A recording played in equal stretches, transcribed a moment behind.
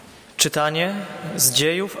Czytanie z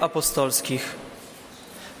Dziejów Apostolskich.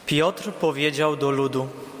 Piotr powiedział do ludu: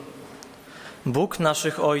 Bóg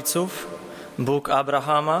naszych ojców, Bóg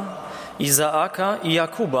Abrahama, Izaaka i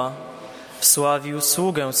Jakuba, wsławił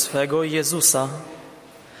sługę swego Jezusa.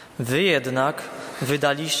 Wy jednak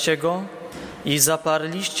wydaliście Go i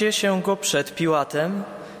zaparliście się Go przed Piłatem,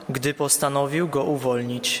 gdy postanowił Go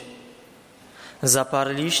uwolnić.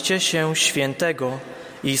 Zaparliście się świętego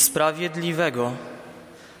i sprawiedliwego,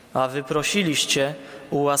 a wyprosiliście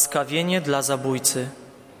ułaskawienie dla zabójcy.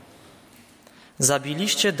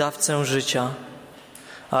 Zabiliście dawcę życia,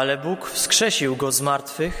 ale Bóg wskrzesił Go z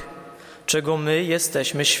martwych, czego my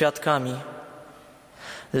jesteśmy świadkami.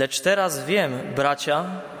 Lecz teraz wiem, bracia,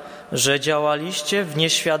 że działaliście w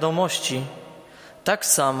nieświadomości, tak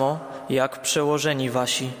samo jak przełożeni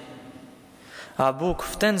wasi. A Bóg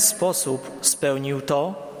w ten sposób spełnił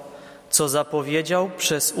to, co zapowiedział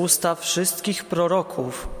przez usta wszystkich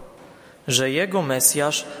proroków, że Jego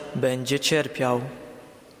Mesjasz będzie cierpiał.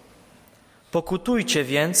 Pokutujcie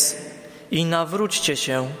więc i nawróćcie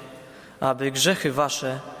się, aby grzechy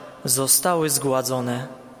wasze zostały zgładzone.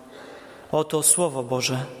 Oto Słowo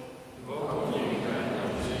Boże.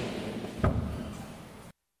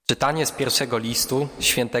 Czytanie z pierwszego listu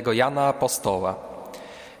świętego Jana Apostoła.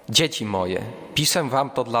 Dzieci moje, piszę wam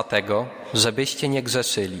to dlatego, żebyście nie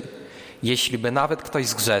grzeszyli. Jeśli by nawet ktoś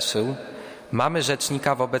zgrzeszył, mamy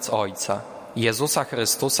rzecznika wobec Ojca, Jezusa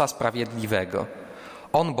Chrystusa Sprawiedliwego.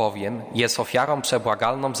 On bowiem jest ofiarą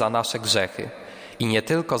przebłagalną za nasze grzechy i nie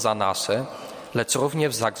tylko za nasze, lecz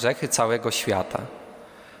również za grzechy całego świata.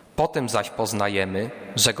 Po tym zaś poznajemy,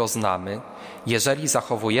 że Go znamy, jeżeli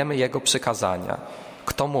zachowujemy Jego przykazania.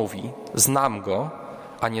 Kto mówi, znam Go,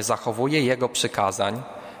 a nie zachowuje Jego przykazań,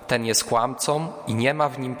 ten jest kłamcą i nie ma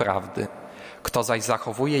w nim prawdy. Kto zaś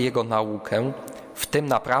zachowuje Jego naukę, w tym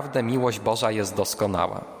naprawdę miłość Boża jest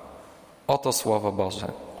doskonała. Oto Słowo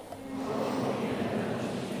Boże.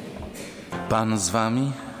 Pan z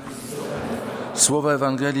wami. Słowa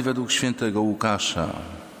Ewangelii według świętego Łukasza.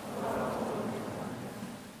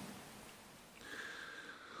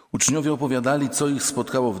 Uczniowie opowiadali, co ich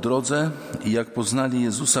spotkało w drodze i jak poznali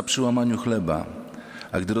Jezusa przy łamaniu chleba.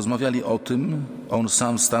 A gdy rozmawiali o tym, On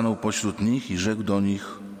sam stanął pośród nich i rzekł do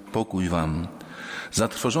nich: pokój wam.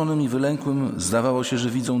 Zatrwożonym i wylękłym zdawało się, że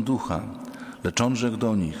widzą ducha, lecz On rzekł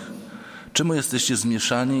do nich: czemu jesteście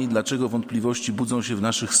zmieszani i dlaczego wątpliwości budzą się w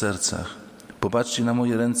naszych sercach? Popatrzcie na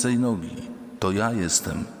moje ręce i nogi, to ja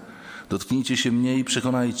jestem. Dotknijcie się mnie i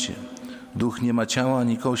przekonajcie. Duch nie ma ciała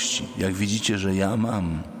ani kości, jak widzicie, że ja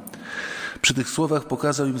mam. Przy tych słowach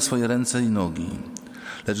pokazał im swoje ręce i nogi.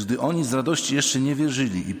 Lecz gdy oni z radości jeszcze nie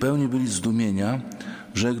wierzyli i pełni byli zdumienia,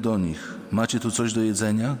 rzekł do nich: macie tu coś do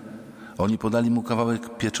jedzenia? Oni podali mu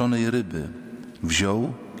kawałek pieczonej ryby.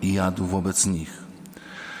 Wziął i jadł wobec nich.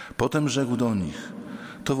 Potem rzekł do nich: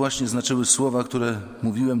 to właśnie znaczyły słowa, które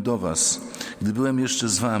mówiłem do was, gdy byłem jeszcze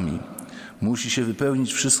z wami. Musi się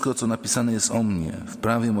wypełnić wszystko, co napisane jest o mnie w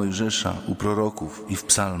prawie Mojżesza, u proroków i w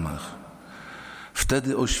psalmach.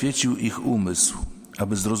 Wtedy oświecił ich umysł,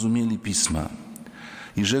 aby zrozumieli Pisma.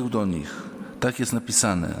 I rzekł do nich: tak jest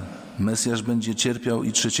napisane, Mesjasz będzie cierpiał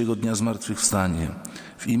i trzeciego dnia zmartwychwstanie.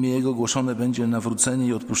 W imię Jego głoszone będzie nawrócenie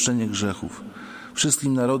i odpuszczenie grzechów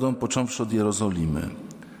wszystkim narodom, począwszy od Jerozolimy.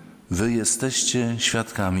 Wy jesteście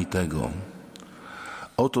świadkami tego.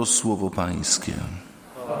 Oto Słowo Pańskie.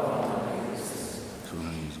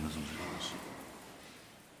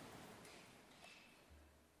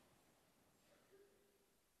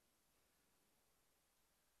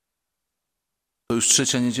 To już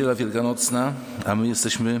trzecia niedziela wielkanocna, a my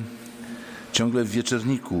jesteśmy ciągle w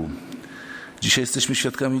wieczerniku. Dzisiaj jesteśmy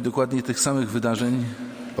świadkami dokładnie tych samych wydarzeń,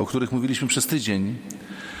 o których mówiliśmy przez tydzień,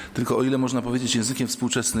 tylko o ile można powiedzieć językiem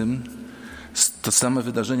współczesnym, to same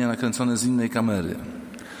wydarzenia nakręcone z innej kamery.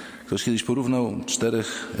 Ktoś kiedyś porównał 4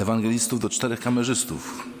 ewangelistów do 4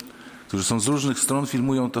 kamerzystów, którzy są z różnych stron,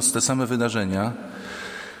 filmują te same wydarzenia.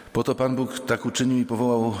 Po to Pan Bóg tak uczynił i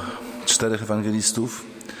powołał 4 ewangelistów,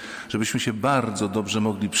 żebyśmy się bardzo dobrze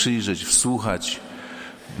mogli przyjrzeć, wsłuchać,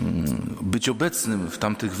 być obecnym w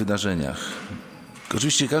tamtych wydarzeniach.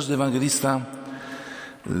 Oczywiście każdy ewangelista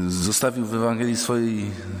zostawił w Ewangelii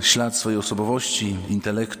ślad swojej osobowości,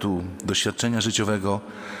 intelektu, doświadczenia życiowego,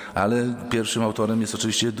 ale pierwszym autorem jest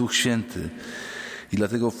oczywiście Duch Święty. I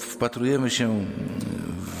dlatego wpatrujemy się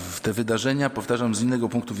w te wydarzenia, powtarzam, z innego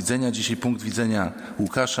punktu widzenia. Dzisiaj punkt widzenia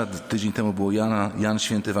Łukasza, tydzień temu było Jan,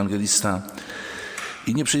 święty ewangelista.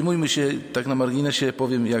 I nie przejmujmy się, tak na marginesie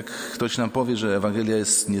powiem, jak ktoś nam powie, że Ewangelia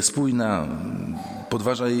jest niespójna,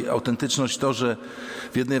 podważa jej autentyczność to, że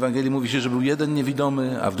w jednej Ewangelii mówi się, że był 1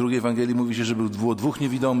 niewidomy, a w drugiej Ewangelii mówi się, że było 2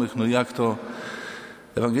 niewidomych. No jak to?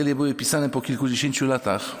 Ewangelie były pisane po kilkudziesięciu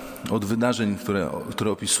latach od wydarzeń,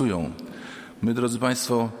 które opisują. My, drodzy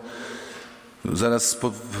Państwo, zaraz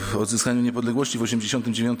po odzyskaniu niepodległości w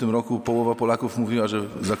 1989 roku połowa Polaków mówiła, że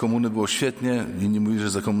za komuny było świetnie, inni mówili, że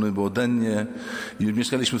za komuny było dennie i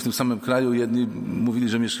mieszkaliśmy w tym samym kraju. Jedni mówili,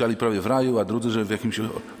 że mieszkali prawie w raju, a drudzy, że w jakimś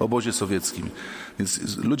obozie sowieckim.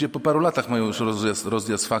 Więc ludzie po paru latach mają już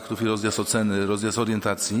rozjazd faktów i rozjazd oceny, rozjazd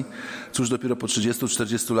orientacji. Cóż dopiero po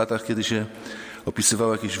 30-40 latach, kiedy się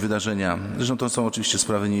opisywało jakieś wydarzenia. Zresztą to są oczywiście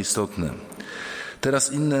sprawy nieistotne.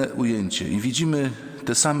 Teraz inne ujęcie i widzimy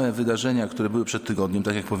te same wydarzenia, które były przed tygodniem,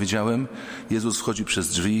 tak jak powiedziałem. Jezus wchodzi przez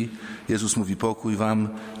drzwi, Jezus mówi pokój wam,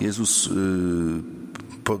 Jezus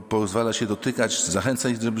pozwala się dotykać, zachęca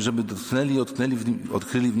ich, żeby dotknęli i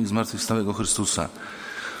odkryli w nich zmartwychwstałego Chrystusa.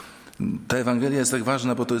 Ta Ewangelia jest tak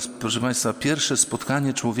ważna, bo to jest, proszę Państwa, pierwsze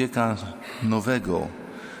spotkanie człowieka nowego,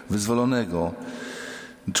 wyzwolonego,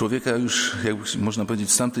 człowieka już, jakby można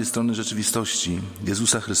powiedzieć, z tamtej strony rzeczywistości,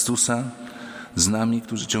 Jezusa Chrystusa, z nami,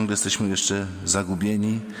 którzy ciągle jesteśmy jeszcze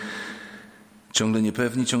zagubieni, ciągle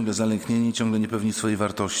niepewni, ciągle zalęknieni, ciągle niepewni swojej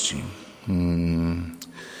wartości.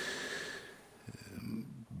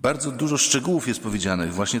 Bardzo dużo szczegółów jest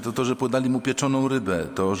powiedzianych. Właśnie to, że podali mu pieczoną rybę,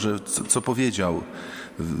 to, że co powiedział.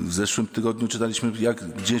 W zeszłym tygodniu czytaliśmy,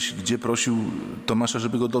 gdzie prosił Tomasza,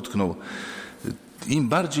 żeby go dotknął. Im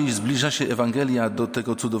bardziej zbliża się Ewangelia do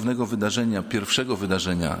tego cudownego wydarzenia, pierwszego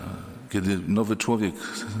wydarzenia, kiedy nowy człowiek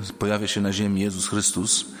pojawia się na ziemi, Jezus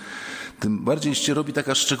Chrystus, tym bardziej się robi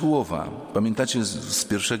taka szczegółowa. Pamiętacie z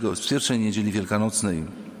pierwszej niedzieli wielkanocnej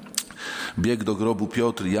biegł do grobu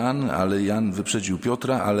Piotr, Jan, ale Jan wyprzedził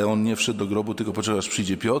Piotra, ale on nie wszedł do grobu, tylko poczekał, aż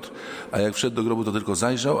przyjdzie Piotr, a jak wszedł do grobu, to tylko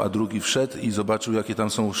zajrzał, a drugi wszedł i zobaczył, jakie tam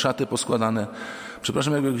są szaty poskładane.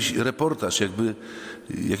 Przepraszam, jakby jakiś reportaż, jakby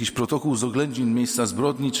jakiś protokół z oględzin miejsca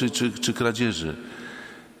zbrodni czy kradzieży.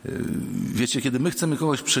 Wiecie, kiedy my chcemy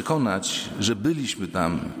kogoś przekonać, że byliśmy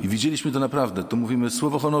tam i widzieliśmy to naprawdę, to mówimy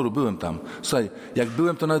słowo honoru, byłem tam. Słuchaj, jak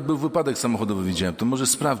byłem, to nawet był wypadek samochodowy, widziałem, to możesz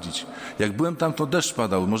sprawdzić. Jak byłem tam, to deszcz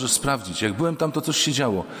padał, możesz sprawdzić. Jak byłem tam, to coś się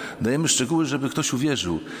działo. Dajemy szczegóły, żeby ktoś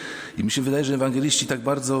uwierzył. I mi się wydaje, że ewangeliści tak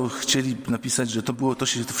bardzo chcieli napisać, że to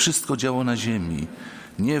się wszystko działo na ziemi.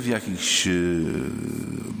 Nie w jakichś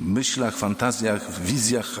myślach, fantazjach,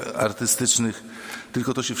 wizjach artystycznych,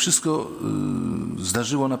 tylko to się wszystko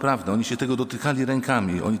zdarzyło naprawdę. Oni się tego dotykali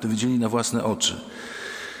rękami, oni to widzieli na własne oczy.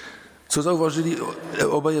 Co zauważyli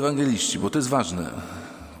obaj ewangeliści, bo to jest ważne.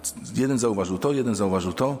 Jeden zauważył to, jeden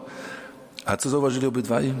zauważył to. A co zauważyli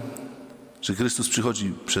obydwaj? Że Chrystus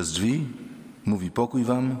przychodzi przez drzwi, mówi pokój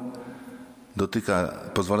wam,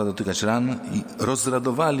 pozwala dotykać ran i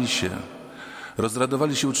rozradowali się.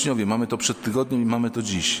 Rozradowali się uczniowie. Mamy to przed tygodniem i mamy to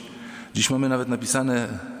dziś. Dziś mamy nawet napisane,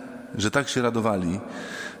 że tak się radowali,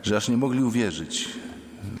 że aż nie mogli uwierzyć.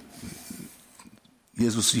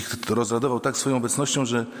 Jezus ich rozradował tak swoją obecnością,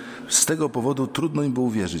 że z tego powodu trudno im było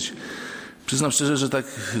uwierzyć. Przyznam szczerze, że tak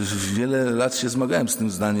wiele lat się zmagałem z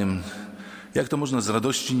tym zdaniem. Jak to można z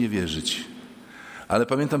radości nie wierzyć? Ale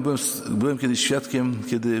pamiętam, byłem kiedyś świadkiem,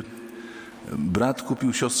 kiedy brat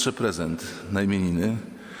kupił siostrze prezent na imieniny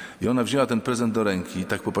i ona wzięła ten prezent do ręki,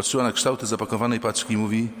 tak popatrzyła na kształty zapakowanej paczki i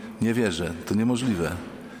mówi, nie wierzę, to niemożliwe.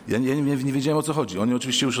 Ja nie wiedziałem, o co chodzi. Oni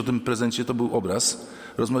oczywiście już o tym prezencie, to był obraz,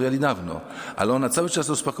 rozmawiali dawno, ale ona cały czas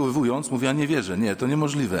rozpakowywując mówiła, nie wierzę, nie, to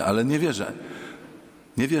niemożliwe, ale nie wierzę.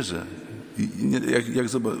 Nie wierzę. I jak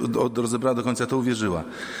rozebrała do końca, to uwierzyła.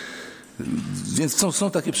 Więc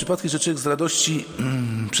są takie przypadki, że człowiek z radości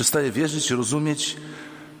przestaje wierzyć, rozumieć,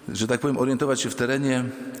 że tak powiem, orientować się w terenie.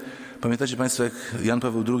 Pamiętacie Państwo, jak Jan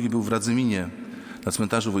Paweł II był w Radzyminie na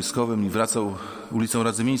cmentarzu wojskowym i wracał ulicą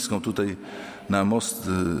Radzymińską tutaj na most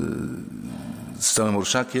z całym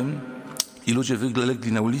orszakiem i ludzie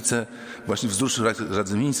wylegli na ulicę właśnie wzdłuż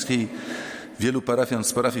Radzymińskiej. Wielu parafian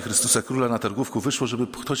z parafii Chrystusa Króla na targówku wyszło, żeby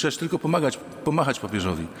chociaż tylko pomachać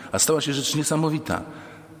papieżowi. A stała się rzecz niesamowita.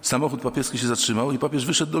 Samochód papieski się zatrzymał i papież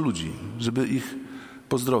wyszedł do ludzi, żeby ich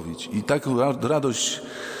pozdrowić. I taką radość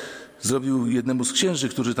zrobił jednemu z księży,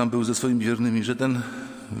 który tam był ze swoimi wiernymi, że ten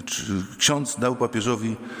ksiądz dał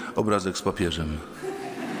papieżowi obrazek z papieżem.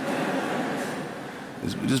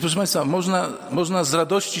 Więc, proszę Państwa, można z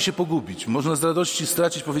radości się pogubić, można z radości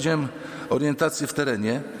stracić, powiedziałem, orientację w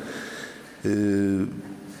terenie.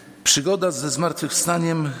 Przygoda ze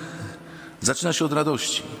zmartwychwstaniem zaczyna się od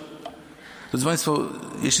radości. Drodzy Państwo,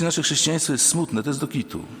 jeśli nasze chrześcijaństwo jest smutne, to jest do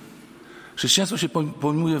kitu. Chrześcijaństwo się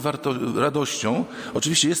pojmuje radością.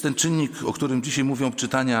 Oczywiście jest ten czynnik, o którym dzisiaj mówią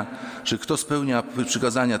czytania, że kto spełnia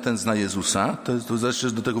przykazania, ten zna Jezusa. To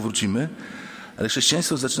jeszcze do tego wrócimy. Ale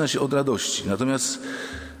chrześcijaństwo zaczyna się od radości. Natomiast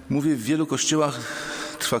mówię, w wielu kościołach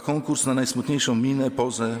trwa konkurs na najsmutniejszą minę,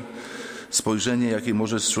 pozę. spojrzenie, jakie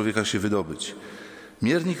może z człowieka się wydobyć.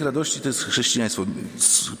 Miernik radości to jest chrześcijaństwo.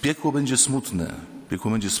 Piekło będzie smutne.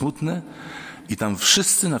 Piekło będzie smutne i tam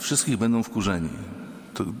wszyscy na wszystkich będą wkurzeni.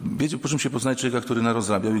 To wiecie, po czym się poznaje człowieka, który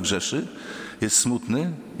narozrabiał i grzeszy? Jest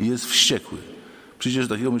smutny i jest wściekły. Przyjdziesz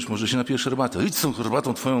do takiego, może się napijesz herbatę. Idź z tą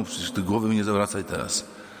herbatą twoją, przecież ty głowy mi nie zawracaj teraz.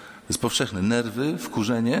 To jest powszechne. Nerwy,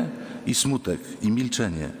 wkurzenie i smutek, i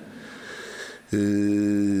milczenie.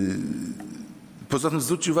 Poza tym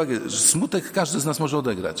zwróćcie uwagę, że smutek każdy z nas może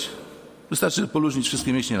odegrać. Wystarczy poluźnić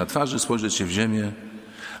wszystkie mięśnie na twarzy, spojrzeć się w ziemię.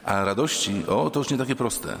 A radości, to już nie takie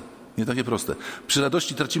proste. Nie takie proste. Przy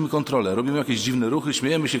radości tracimy kontrolę. Robimy jakieś dziwne ruchy,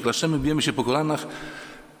 śmiejemy się, klaszczemy, bijemy się po kolanach.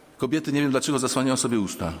 Kobiety, nie wiem dlaczego, zasłaniają sobie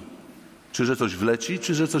usta. Czy że coś wleci,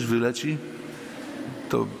 czy że coś wyleci?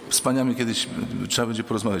 To z paniami kiedyś trzeba będzie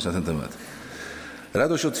porozmawiać na ten temat.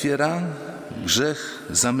 Radość otwiera, grzech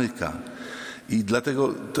zamyka. I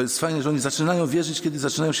dlatego to jest fajne, że oni zaczynają wierzyć, kiedy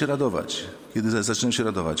zaczynają się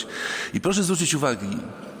radować. I proszę zwrócić uwagę,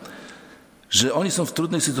 że oni są w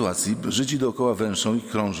trudnej sytuacji, Żydzi dookoła węszą i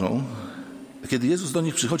krążą. Kiedy Jezus do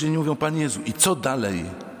nich przychodzi, oni mówią: Panie Jezu, i co dalej?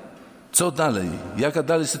 Co dalej? Jaka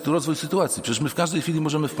dalej rozwój sytuacji? Przecież my w każdej chwili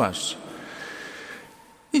możemy wpaść.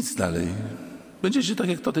 Nic dalej. Będziecie tak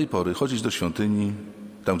jak do tej pory, chodzić do świątyni,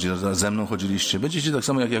 tam gdzie ze mną chodziliście. Będziecie tak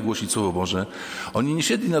samo jak ja głosić Słowo Boże. Oni nie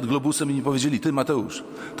siedli nad globusem i nie powiedzieli: Ty, Mateusz,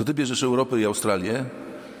 to ty bierzesz Europę i Australię.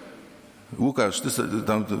 Łukasz,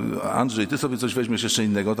 Andrzej, ty sobie coś weźmiesz jeszcze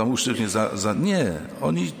innego, tam uszczywnie za... Nie,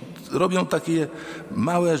 oni robią takie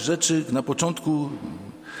małe rzeczy na początku.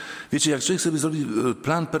 Wiecie, jak człowiek sobie zrobi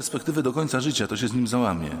plan perspektywy do końca życia, to się z nim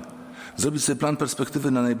załamie. Zrobić sobie plan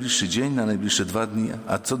perspektywy na najbliższy dzień, na najbliższe 2 dni,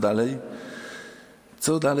 a co dalej?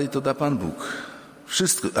 Co dalej, to da Pan Bóg.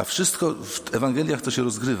 Wszystko w Ewangeliach to się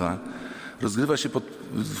rozgrywa. Rozgrywa się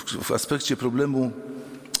w aspekcie problemu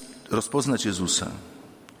rozpoznać Jezusa.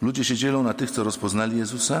 Ludzie się dzielą na tych, co rozpoznali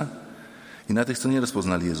Jezusa i na tych, co nie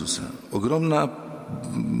rozpoznali Jezusa. Ogromna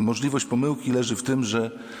możliwość pomyłki leży w tym,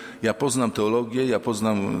 że ja poznam teologię, ja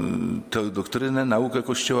poznam doktrynę, naukę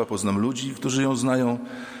Kościoła, poznam ludzi, którzy ją znają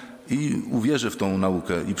i uwierzę w tą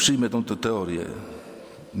naukę i przyjmę tą teorię.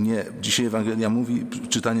 Nie, dzisiaj Ewangelia mówi,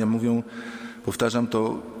 czytania mówią, powtarzam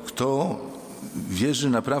to, kto wierzy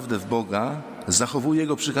naprawdę w Boga, zachowuje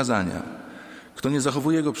Jego przykazania. Kto nie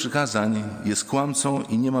zachowuje Jego przykazań, jest kłamcą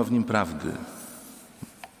i nie ma w nim prawdy.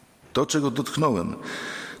 To,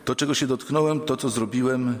 czego się dotknąłem, to, co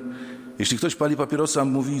zrobiłem. Jeśli ktoś pali papierosa,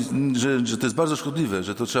 mówi, że to jest bardzo szkodliwe,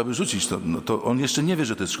 że to trzeba by rzucić, to on jeszcze nie wie,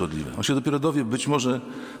 że to jest szkodliwe. On się dopiero dowie być może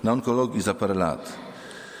na onkologii za parę lat.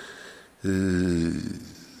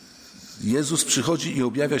 Jezus przychodzi i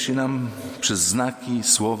objawia się nam przez znaki,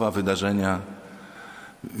 słowa, wydarzenia.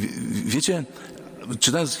 Wiecie,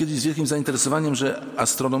 czytając kiedyś z wielkim zainteresowaniem, że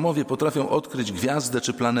astronomowie potrafią odkryć gwiazdę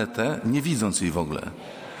czy planetę, nie widząc jej w ogóle.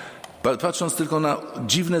 Patrząc tylko na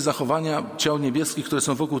dziwne zachowania ciał niebieskich, które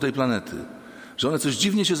są wokół tej planety. Że one coś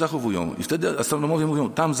dziwnie się zachowują. I wtedy astronomowie mówią,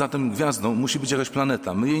 tam za tą gwiazdą musi być jakaś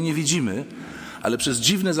planeta. My jej nie widzimy, ale przez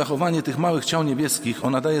dziwne zachowanie tych małych ciał niebieskich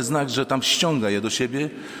ona daje znak, że tam ściąga je do siebie,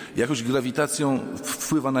 jakąś grawitacją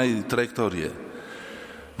wpływa na jej trajektorię.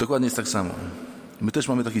 Dokładnie jest tak samo. My też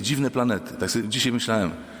mamy takie dziwne planety. Tak sobie dzisiaj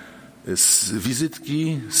myślałem.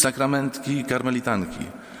 Wizytki, sakramentki, karmelitanki.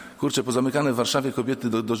 Kurczę, pozamykane w Warszawie kobiety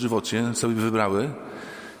dożywocie sobie wybrały.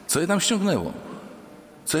 Co je tam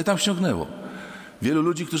ściągnęło? Wielu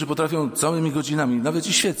ludzi, którzy potrafią całymi godzinami, nawet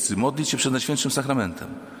i świeccy, modlić się przed Najświętszym Sakramentem.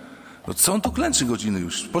 No co on tu klęczy godziny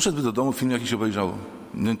już? Poszedłby do domu, film jakiś obejrzał.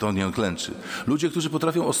 No to nie on klęczy. Ludzie, którzy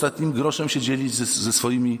potrafią ostatnim groszem się dzielić ze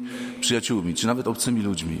swoimi przyjaciółmi, czy nawet obcymi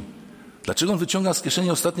ludźmi. Dlaczego on wyciąga z kieszeni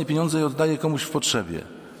ostatnie pieniądze i oddaje komuś w potrzebie?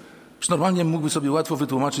 Przecież normalnie mógłby sobie łatwo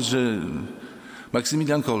wytłumaczyć, że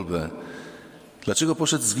Maksymilian Kolbe, dlaczego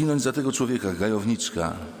poszedł zginąć za tego człowieka,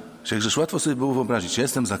 gajowniczka? Jakżeż łatwo sobie było wyobrazić, ja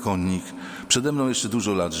jestem zakonnik, przede mną jeszcze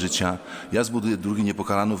dużo lat życia, ja zbuduję drugi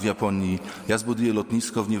Niepokalanów w Japonii, ja zbuduję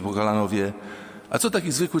lotnisko w Niepokalanowie. A co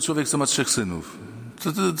taki zwykły człowiek, co ma 3 synów?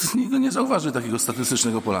 To nikt nie zauważy takiego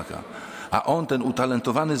statystycznego Polaka. A on, ten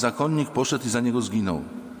utalentowany zakonnik, poszedł i za niego zginął.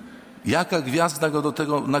 Jaka gwiazda go do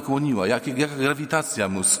tego nakłoniła? Jaka grawitacja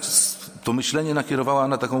mu to myślenie nakierowała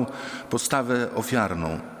na taką postawę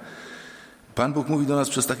ofiarną? Pan Bóg mówi do nas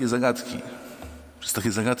przez takie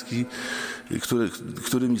zagadki,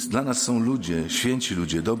 którymi dla nas są ludzie, święci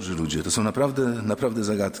ludzie, dobrzy ludzie. To są naprawdę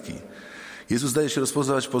zagadki. Jezus daje się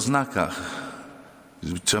rozpoznawać po znakach.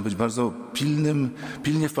 Trzeba być bardzo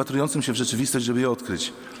pilnie wpatrującym się w rzeczywistość, żeby je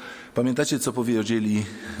odkryć. Pamiętacie, co powiedzieli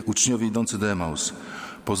uczniowie idący do Emaus?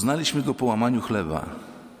 Poznaliśmy Go po łamaniu chleba.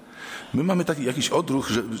 My mamy taki jakiś odruch,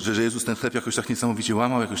 że Jezus ten chleb jakoś tak niesamowicie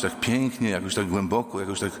łamał, jakoś tak pięknie, jakoś tak głęboko,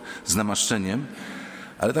 jakoś tak z namaszczeniem.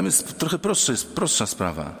 Ale tam jest trochę prostsza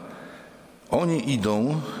sprawa. Oni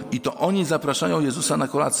idą i to oni zapraszają Jezusa na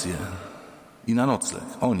kolację i na nocleg.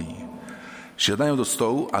 Oni siadają do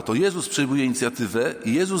stołu, a to Jezus przejmuje inicjatywę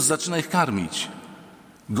i Jezus zaczyna ich karmić.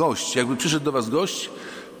 Gość, jakby przyszedł do was gość,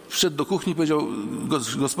 wszedł do kuchni i powiedział: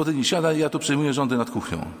 gospodyni, siadaj, ja tu przejmuję rządy nad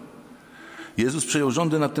kuchnią. Jezus przejął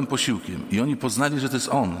rządy nad tym posiłkiem i oni poznali, że to jest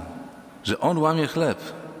On, że On łamie chleb,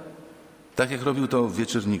 tak jak robił to w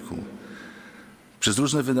wieczerniku. Przez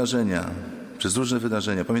różne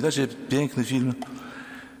wydarzenia. Pamiętacie piękny film,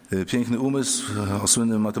 Piękny umysł o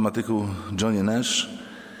słynnym matematyku Johnie Nash?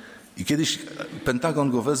 I kiedyś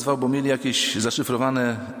Pentagon go wezwał, bo mieli jakieś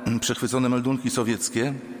zaszyfrowane, przechwycone meldunki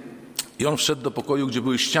sowieckie i on wszedł do pokoju, gdzie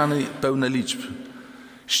były ściany pełne liczb.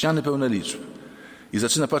 I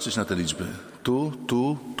zaczyna patrzeć na te liczby.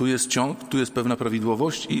 Tu jest ciąg, tu jest pewna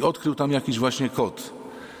prawidłowość i odkrył tam jakiś właśnie kod.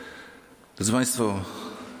 Drodzy Państwo,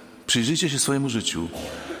 przyjrzyjcie się swojemu życiu.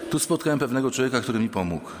 Tu spotkałem pewnego człowieka, który mi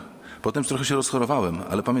pomógł. Potem trochę się rozchorowałem,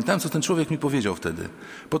 ale pamiętałem, co ten człowiek mi powiedział wtedy.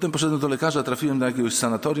 Potem poszedłem do lekarza, trafiłem do jakiegoś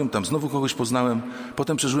sanatorium, tam znowu kogoś poznałem.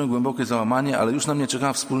 Potem przeżyłem głębokie załamanie, ale już na mnie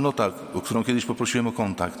czekała wspólnota, o którą kiedyś poprosiłem o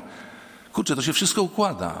kontakt. Kurczę, to się wszystko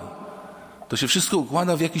układa. To się wszystko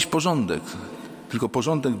układa w jakiś porządek. Tylko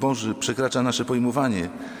porządek Boży przekracza nasze pojmowanie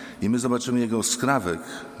i my zobaczymy Jego skrawek,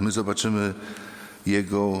 my zobaczymy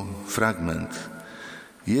Jego fragment.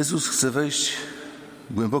 Jezus chce wejść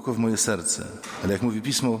głęboko w moje serce, ale jak mówi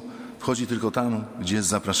Pismo, wchodzi tylko tam, gdzie jest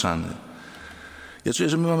zapraszany. Ja czuję,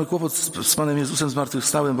 że my mamy kłopot z Panem Jezusem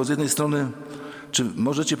zmartwychwstałym, bo z jednej strony, czy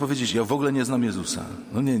możecie powiedzieć: ja w ogóle nie znam Jezusa?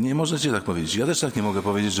 No nie możecie tak powiedzieć. Ja też tak nie mogę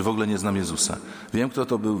powiedzieć, że w ogóle nie znam Jezusa. Wiem, kto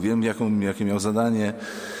to był, wiem, jakie miał zadanie,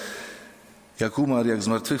 jak umarł, jak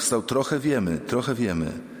zmartwychwstał. Trochę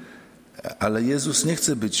wiemy. Ale Jezus nie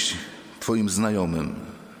chce być twoim znajomym.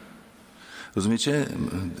 Rozumiecie?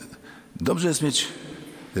 Dobrze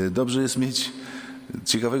jest mieć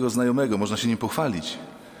ciekawego znajomego, można się nim pochwalić.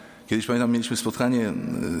 Kiedyś, pamiętam, mieliśmy spotkanie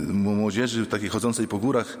młodzieży takiej chodzącej po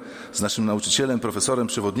górach z naszym nauczycielem, profesorem,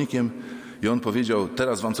 przewodnikiem i on powiedział: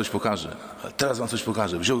 teraz wam coś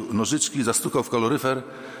pokażę. Wziął nożyczki, zastukał w kaloryfer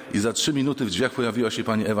i za 3 minuty w drzwiach pojawiła się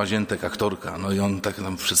pani Ewa Ziętek, aktorka. No i on tak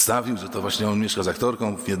nam przedstawił, że to właśnie on mieszka z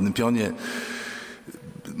aktorką w jednym pionie.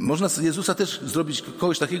 Można z Jezusa też zrobić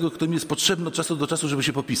kogoś takiego, którym jest potrzebny od czasu do czasu, żeby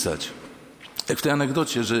się popisać. Jak w tej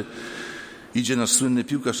anegdocie, że idzie nasz słynny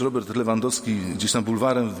piłkarz Robert Lewandowski gdzieś tam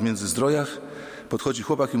bulwarem w Międzyzdrojach, podchodzi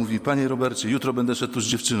chłopak i mówi: panie Robercie, jutro będę szedł tu z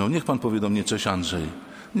dziewczyną, niech pan powie do mnie: cześć Andrzej.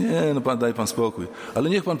 Nie, no daj pan spokój, ale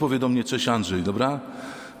niech pan powie do mnie: cześć Andrzej, dobra?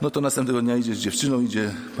 No to następnego dnia idzie z dziewczyną,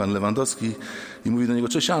 idzie pan Lewandowski i mówi do niego: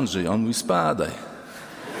 cześć Andrzej, a on mówi: spadaj.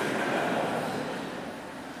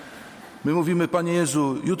 My mówimy: Panie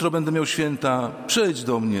Jezu, jutro będę miał święta, przejdź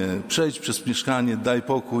do mnie, przejdź przez mieszkanie, daj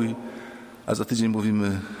pokój. A za tydzień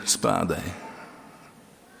mówimy: spadaj.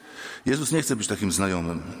 Jezus nie chce być takim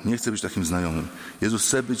znajomym. Jezus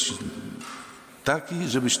chce być taki,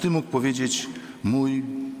 żebyś ty mógł powiedzieć: mój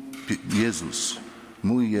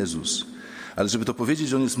Jezus. Ale żeby to powiedzieć,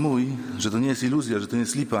 że On jest mój, że to nie jest iluzja, że to nie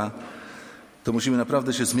jest lipa, to musimy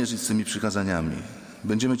naprawdę się zmierzyć z tymi przykazaniami.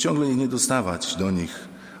 Będziemy ciągle ich nie dostawać do nich.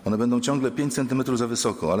 One będą ciągle 5 centymetrów za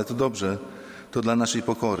wysoko, ale to dobrze, to dla naszej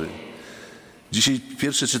pokory. Dzisiaj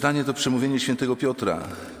pierwsze czytanie to przemówienie świętego Piotra,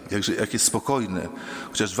 jak jest spokojne,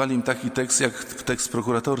 chociaż wali im taki tekst jak tekst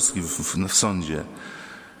prokuratorski w sądzie.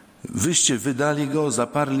 Wyście wydali go,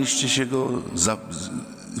 zaparliście się go,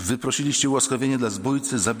 wyprosiliście ułaskawienie dla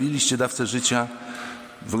zbójcy, zabiliście dawcę życia.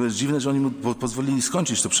 W ogóle jest dziwne, że oni mu pozwolili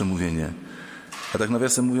skończyć to przemówienie. A tak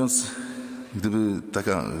nawiasem mówiąc,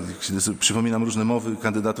 kiedy sobie przypominam różne mowy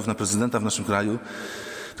kandydatów na prezydenta w naszym kraju,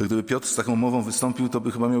 to gdyby Piotr z taką mową wystąpił, to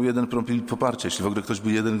by chyba miał 1 promil poparcia, jeśli w ogóle ktoś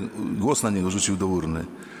by 1 głos na niego rzucił do urny.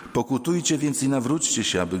 Pokutujcie więc i nawróćcie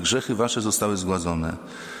się, aby grzechy wasze zostały zgładzone.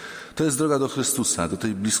 To jest droga do Chrystusa, do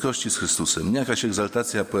tej bliskości z Chrystusem. Nie jakaś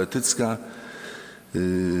egzaltacja poetycka.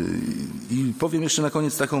 I powiem jeszcze na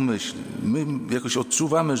koniec taką myśl. My jakoś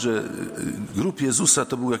odczuwamy, że grób Jezusa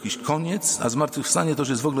to był jakiś koniec, a zmartwychwstanie to już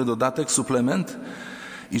jest w ogóle dodatek, suplement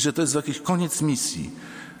i że to jest jakiś koniec misji.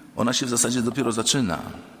 Ona się w zasadzie dopiero zaczyna.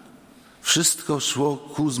 Wszystko szło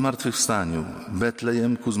ku zmartwychwstaniu.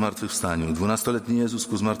 Betlejem ku zmartwychwstaniu. 12-letni Jezus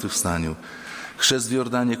ku zmartwychwstaniu. Chrzest w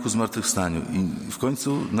Jordanie ku zmartwychwstaniu. I w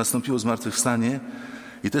końcu nastąpiło zmartwychwstanie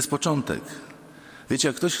i to jest początek. Wiecie,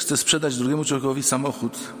 jak ktoś chce sprzedać drugiemu człowiekowi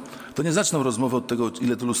samochód, to nie zaczną rozmowę od tego,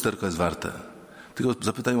 ile to lusterko jest warte. Tylko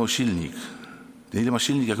zapytają o silnik. Ile ma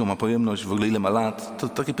silnik, jaką ma pojemność, w ogóle ile ma lat. To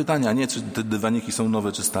takie pytania, a nie czy te dywaniki są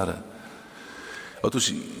nowe czy stare.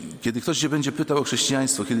 Otóż, kiedy ktoś cię będzie pytał o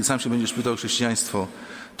chrześcijaństwo, kiedy sam się będziesz pytał o chrześcijaństwo,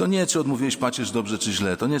 to nie, czy odmówiłeś pacierz dobrze, czy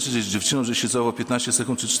źle. To nie, czy jesteś dziewczyną, że się całował 15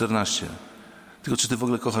 sekund, czy 14. Tylko, czy ty w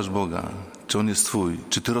ogóle kochasz Boga? Czy On jest twój?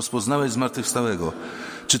 Czy ty rozpoznałeś zmartwychwstałego?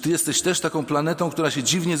 Czy ty jesteś też taką planetą, która się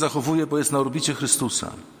dziwnie zachowuje, bo jest na orbicie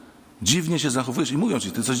Chrystusa? Dziwnie się zachowujesz i mówią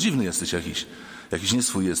ci, ty coś dziwny jesteś jakiś nie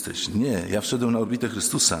swój jesteś. Nie, ja wszedłem na orbitę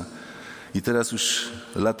Chrystusa i teraz już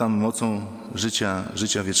latam mocą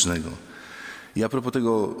życia wiecznego. I a propos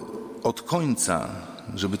tego od końca,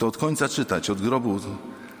 żeby to od końca czytać, od grobu,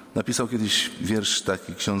 napisał kiedyś wiersz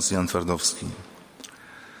taki ksiądz Jan Twardowski.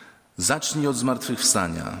 Zacznij od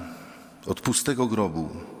zmartwychwstania, od pustego grobu,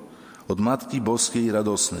 od Matki Boskiej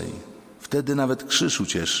radosnej. Wtedy nawet krzyż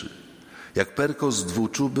ucieszy. Jak perkos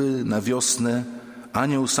dwuczuby na wiosnę,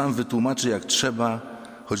 anioł sam wytłumaczy jak trzeba,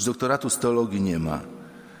 choć doktoratu z teologii nie ma.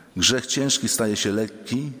 Grzech ciężki staje się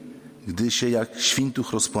lekki, gdy się jak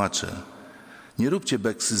świntuch rozpłacze. Nie róbcie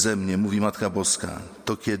beksy ze mnie, mówi Matka Boska.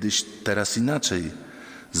 To kiedyś, teraz inaczej.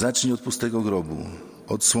 Zacznij od pustego grobu,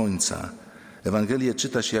 od słońca. Ewangelię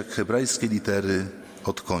czyta się jak hebrajskie litery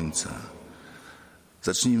od końca.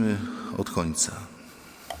 Zacznijmy od końca.